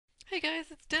Hey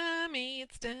guys, it's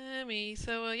Demi.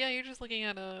 So yeah, you're just looking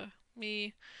at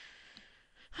me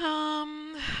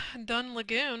um done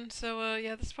Lagoon. So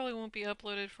yeah, this probably won't be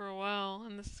uploaded for a while,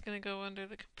 and this is gonna go under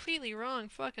the completely wrong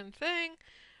fucking thing.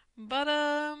 But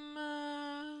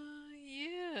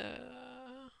yeah,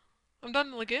 I'm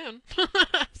done Lagoon.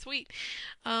 Sweet.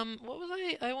 What was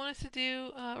I wanted to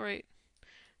do? Right.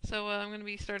 So I'm gonna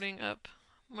be starting up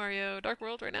Mario Dark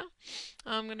World right now.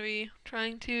 I'm gonna be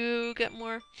trying to get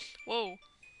more. Whoa,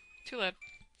 too loud.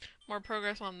 More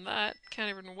progress on that. Can't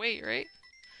even wait, right?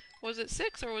 Was it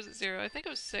 6 or was it 0? I think it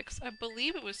was 6. I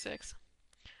believe it was 6.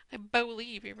 I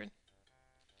believe, even.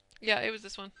 Yeah, it was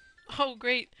this one. Oh,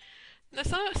 great. Now,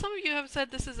 some of you have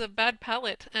said this is a bad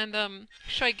palette, and,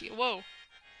 whoa.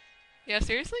 Yeah,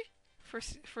 seriously?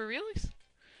 For reals?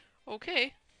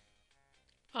 Okay.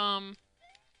 Um,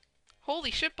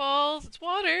 holy shitballs. It's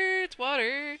water! It's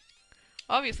water!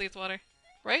 Obviously it's water.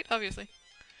 Right? Obviously.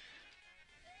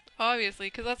 Obviously,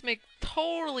 because that's make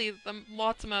totally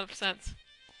lots amount of sense.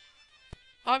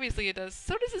 Obviously it does.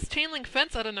 So does this chain link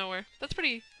fence out of nowhere. That's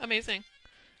pretty amazing.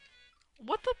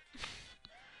 What the?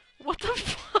 What the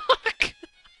fuck?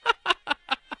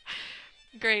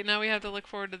 Great, now we have to look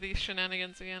forward to these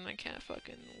shenanigans again. I can't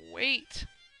fucking wait.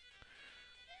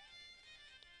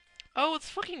 Oh, it's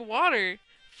fucking water.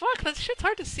 Fuck, that shit's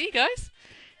hard to see, guys.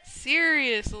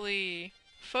 Seriously.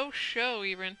 Faux show,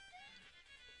 even.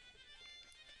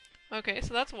 Okay,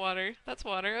 so that's water. That's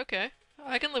water, okay.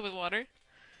 I can live with water.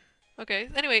 Okay,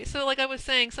 anyway, so like I was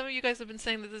saying, some of you guys have been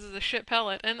saying that this is a shit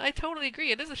palette, and I totally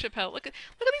agree, it is a shit palette. Look at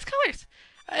these colors!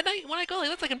 And when I go like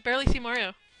this, I can barely see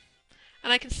Mario.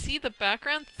 And I can see the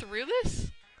background through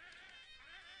this?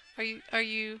 Are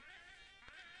you...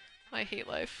 I hate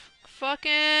life.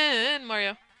 Fucking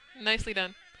Mario. Nicely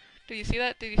done. Did you see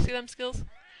that? Did you see them skills?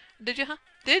 Did you, huh?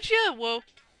 Did you? Whoa.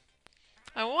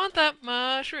 I want that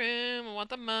mushroom. I want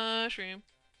the mushroom.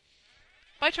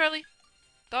 Bye, Charlie.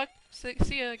 Dog. See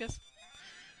ya, I guess.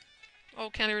 Oh,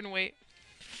 can't even wait.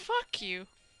 Fuck you.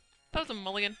 That was a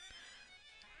mulligan.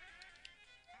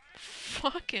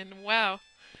 Fucking wow.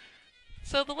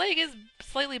 So the leg is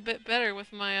slightly bit better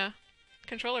with my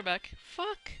controller back.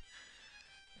 Fuck.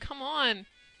 Come on.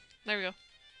 There we go.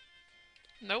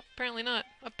 Nope, apparently not.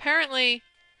 Apparently,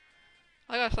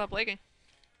 I gotta stop lagging.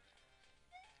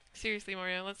 Seriously,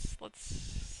 Mario, let's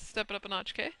step it up a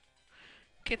notch, okay?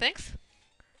 Okay, thanks.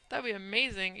 That'd be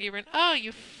amazing, even. Oh,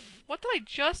 what did I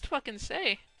just fucking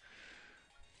say?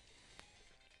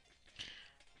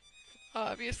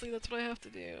 Obviously, that's what I have to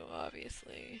do.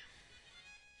 Obviously.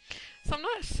 So I'm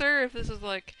not sure if this is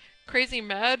like crazy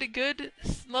mad good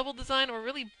level design or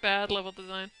really bad level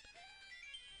design.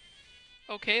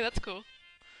 Okay, that's cool.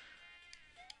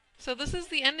 So this is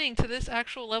the ending to this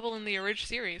actual level in the Orig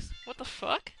series. What the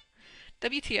fuck?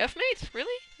 WTF, mate?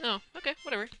 Really? Oh, okay,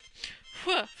 whatever.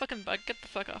 Whew, fucking bug, get the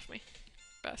fuck off me.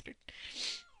 Bastard.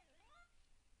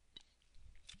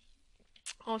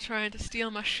 All trying to steal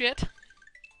my shit.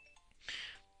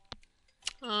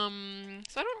 So I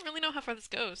don't really know how far this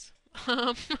goes.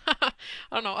 I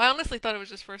don't know. I honestly thought it was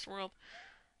just first world.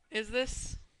 Is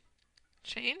this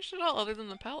changed at all other than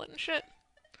the palette and shit?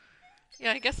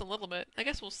 Yeah, I guess a little bit. I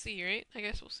guess we'll see, right? I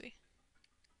guess we'll see.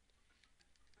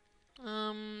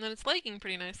 And it's lagging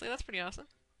pretty nicely. That's pretty awesome.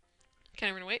 Can't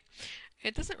even wait.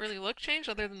 It doesn't really look changed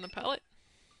other than the palette.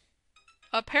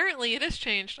 Apparently it is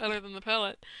changed other than the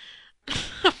palette.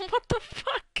 What the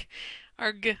fuck?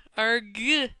 Arg.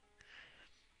 Arg.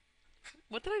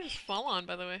 What did I just fall on,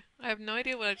 by the way? I have no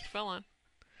idea what I just fell on.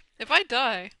 If I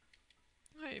die,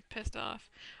 I'm pissed off.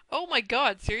 Oh my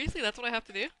god, seriously? That's what I have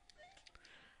to do?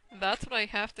 That's what I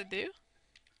have to do?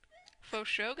 Faux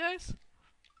show, guys?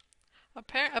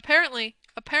 Apparently,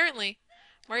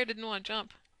 Mario didn't want to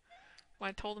jump. Well,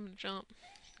 I told him to jump.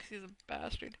 Because he's a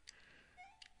bastard.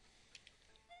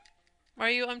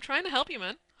 Mario, I'm trying to help you,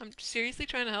 man. I'm seriously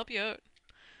trying to help you out.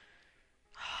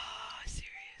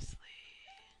 Seriously.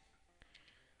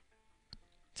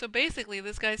 So basically,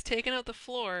 this guy's taken out the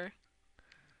floor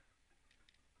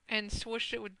and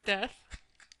switched it with death.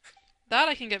 That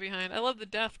I can get behind. I love the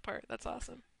death part. That's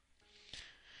awesome.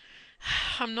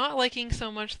 I'm not liking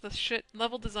so much the shit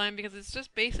level design because it's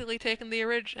just basically taken the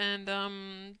orig and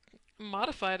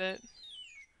modified it.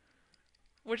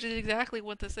 Which is exactly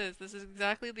what this is. This is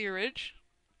exactly the orig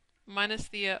minus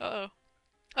the uh-oh.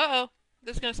 Uh-oh.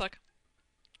 This is gonna suck.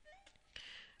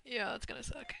 Yeah, that's gonna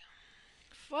suck.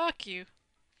 Fuck you.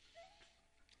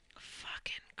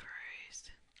 Fucking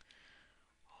Christ.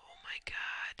 Oh my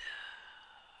god.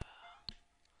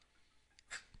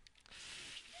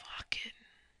 Fucking.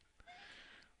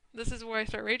 This is where I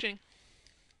start raging.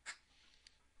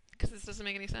 Because this doesn't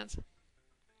make any sense.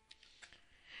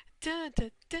 Da, da,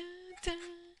 da, da.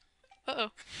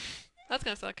 Uh-oh. That's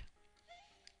gonna suck.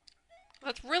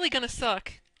 That's really gonna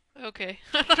suck. Okay.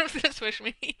 I thought it was gonna swish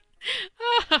me.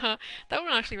 That would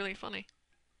have actually really funny.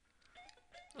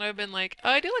 I'd have been like, oh,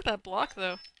 I do like that block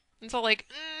though. It's all like,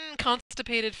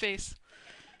 constipated face.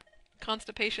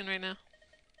 Constipation right now.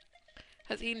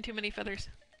 Has eaten too many feathers.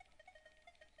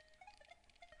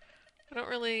 I don't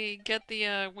really get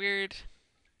the weird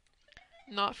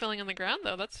not filling on the ground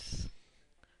though. That's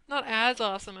not as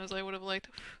awesome as I would have liked.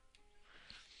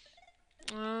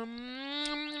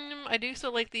 I do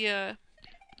still like the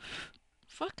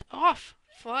fuck off!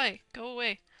 Fly! Go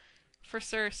away. For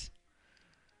Circe.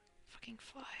 Fucking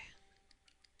fly.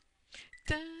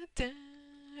 Da, da,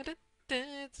 da,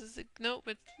 da. Nope,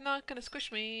 it's not gonna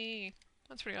squish me.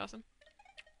 That's pretty awesome.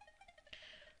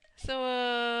 So,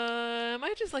 am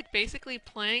I just like basically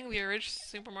playing the original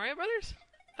Super Mario Brothers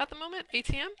at the moment?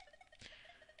 ATM?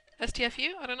 STFU?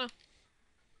 I don't know.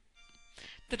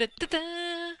 Da da da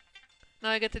da! Now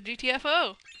I get to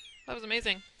GTFO! That was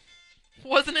amazing.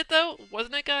 Wasn't it though?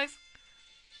 Wasn't it, guys?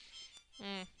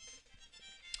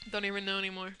 Don't even know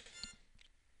anymore.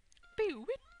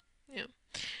 Yeah.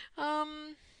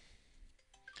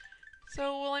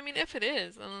 So, well, I mean, if it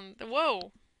is,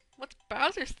 whoa! What's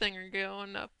Bowser's thing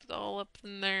going up, all up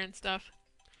in there and stuff?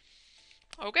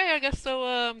 Okay, I guess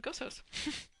so, Ghost Host.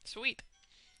 Sweet.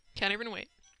 Can't even wait.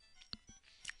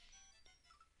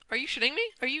 Are you shitting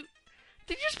me? Did you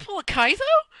just pull a Kaizo?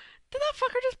 Did that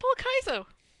fucker just pull a Kaizo?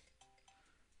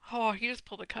 Oh, he just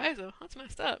pulled a Kaizo. That's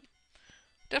messed up.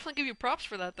 Definitely give you props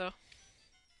for that, though.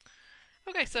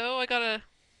 Okay, so I gotta...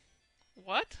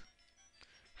 What?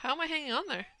 How am I hanging on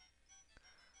there?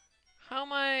 How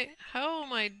am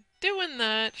I doing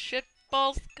that? Shit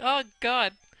balls. Oh,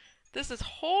 God. This is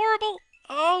horrible.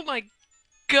 Oh, my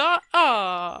God.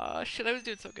 Oh, shit, I was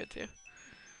doing so good, too.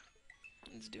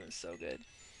 I was doing so good.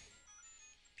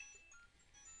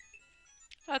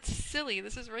 That's silly.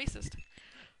 This is racist.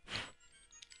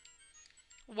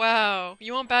 Wow.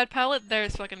 You want bad palette?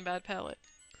 There's fucking bad palette.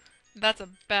 That's a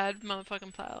bad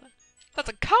motherfucking palette. That's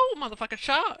a cold motherfucking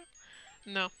shot!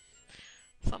 No.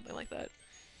 Something like that.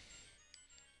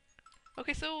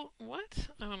 Okay, so, what?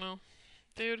 I don't know.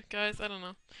 Dude, guys, I don't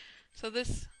know. So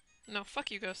this... No,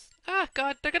 fuck you, ghosts. Ah,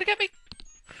 God, they're gonna get me!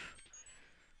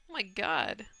 Oh my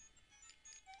God.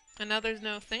 And now there's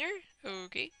no thinger?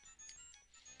 Okay.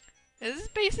 This is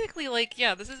basically like,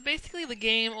 yeah, this is basically the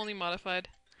game only modified.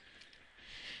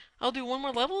 I'll do one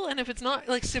more level, and if it's not,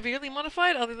 like, severely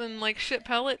modified, other than, like, shit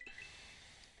palette,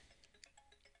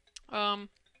 then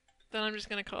I'm just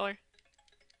gonna call her.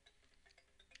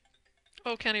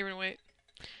 Oh, can't even wait.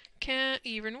 Can't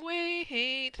even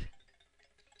wait!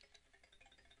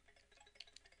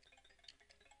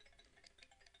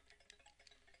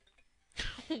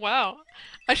 Wow.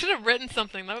 I should have written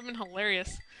something. That would have been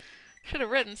hilarious. Should have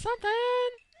written something!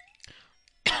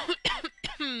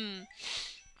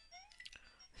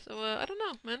 So, I don't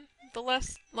know, man. The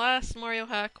last Mario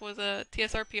hack was a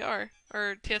TSRPR,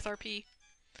 or TSRP.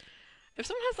 If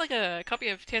someone has, like, a copy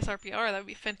of TSRPR, that would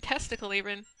be fantastical,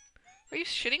 even. Are you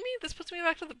shitting me? This puts me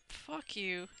back to the... Fuck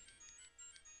you.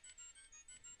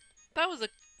 That's a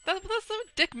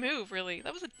dick move, really.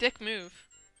 That was a dick move,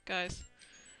 guys.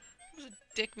 That was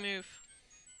a dick move.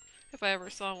 If I ever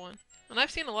saw one. And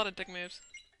I've seen a lot of dick moves.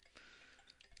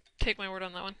 Take my word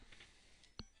on that one.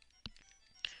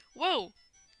 Whoa!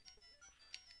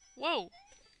 Whoa!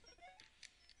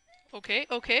 Okay,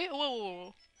 okay. Whoa, whoa,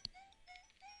 whoa.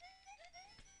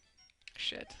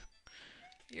 Shit.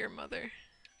 Your mother.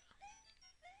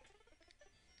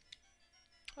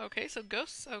 Okay, so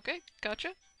ghosts. Okay, gotcha.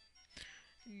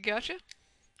 Gotcha.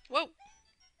 Whoa!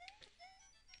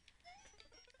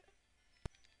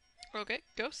 Okay,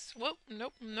 ghosts. Whoa,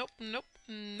 nope, nope, nope,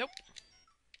 nope.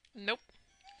 Nope.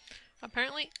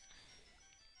 Apparently...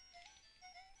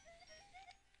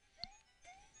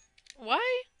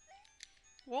 Why?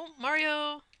 Won't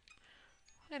Mario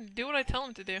do what I tell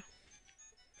him to do?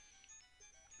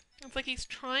 It's like he's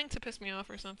trying to piss me off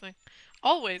or something.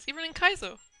 Always, even in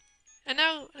Kaizo. And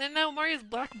now Mario's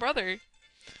black brother.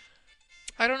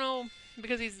 I don't know,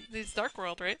 because he's Dark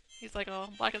World, right? He's like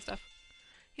all black and stuff.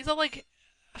 He's all like,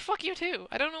 fuck you too.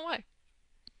 I don't know why.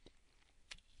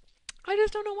 I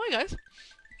just don't know why, guys.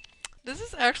 Does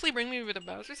this actually bring me to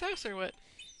Bowser's house or what?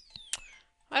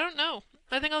 I don't know.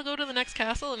 I think I'll go to the next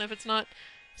castle, and if it's not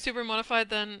super modified,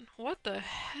 then what the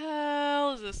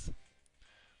hell is this?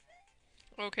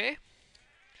 Okay.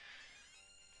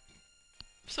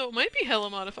 So it might be hella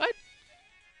modified.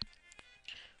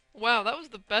 Wow, that was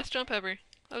the best jump ever.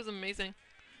 That was amazing.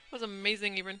 That was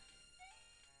amazing, even.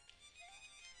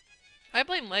 I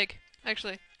blame leg,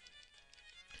 actually.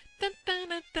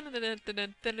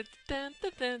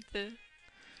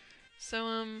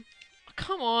 So,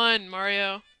 come on,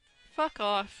 Mario. Fuck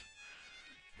off.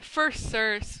 First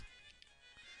Sirs.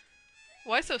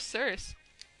 Why so Sirs?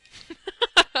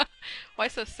 Why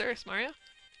so Sirs, Mario?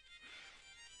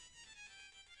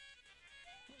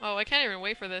 Oh, I can't even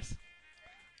wait for this.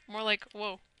 More like,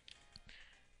 whoa.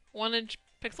 1-inch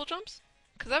pixel jumps?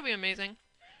 Because that'd be amazing.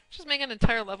 Just make an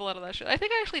entire level out of that shit. I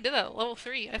think I actually did that at level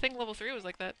 3. I think level 3 was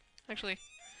like that, actually.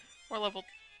 Or level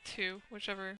 2,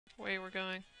 whichever way we're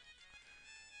going.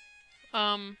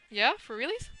 Yeah? For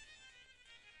realies?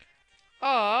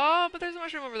 Aw, but there's a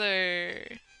mushroom over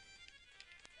there.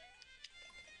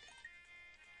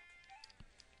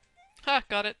 Ha,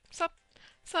 got it. Sup.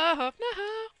 Sup, no.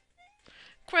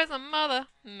 Where's my mother?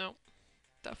 No,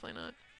 definitely not.